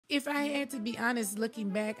If I had to be honest, looking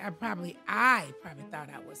back, I probably thought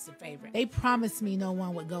I was the favorite. They promised me no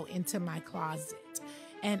one would go into my closet.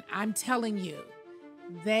 And I'm telling you,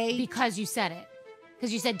 Because you said it.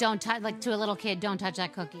 Because you said don't touch, like to a little kid, don't touch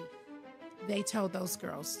that cookie. They told those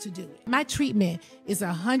girls to do it. My treatment is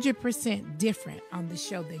 100% different on the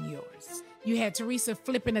show than yours. You had Teresa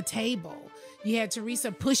flipping a table. You had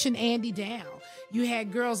Teresa pushing Andy down. You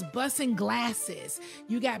had girls busting glasses.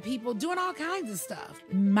 You got people doing all kinds of stuff.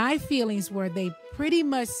 My feelings were they pretty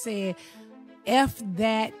much said, F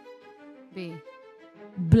that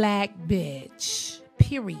black bitch,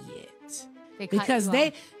 period. Because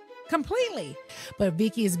they completely. But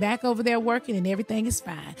Vicky is back over there working and everything is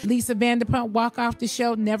fine. Lisa Vanderpump walk off the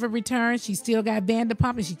show, never return. She still got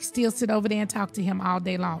Vanderpump and she can still sit over there and talk to him all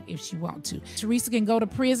day long if she want to. Teresa can go to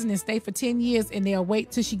prison and stay for 10 years and they'll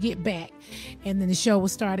wait till she get back and then the show will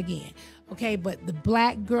start again. Okay, but the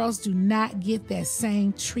black girls do not get that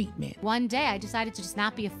same treatment. One day I decided to just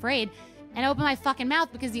not be afraid and open my fucking mouth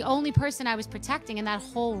because the only person I was protecting in that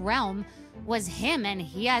whole realm was him and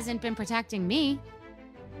he hasn't been protecting me.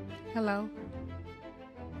 Hello?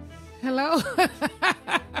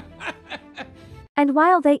 And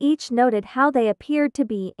while they each noted how they appeared to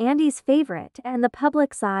be Andy's favorite and the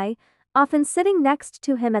public's eye, often sitting next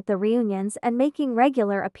to him at the reunions and making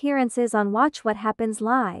regular appearances on Watch What Happens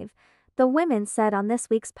Live, the women said on this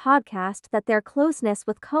week's podcast that their closeness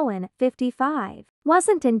with Cohen, 55,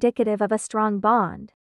 wasn't indicative of a strong bond.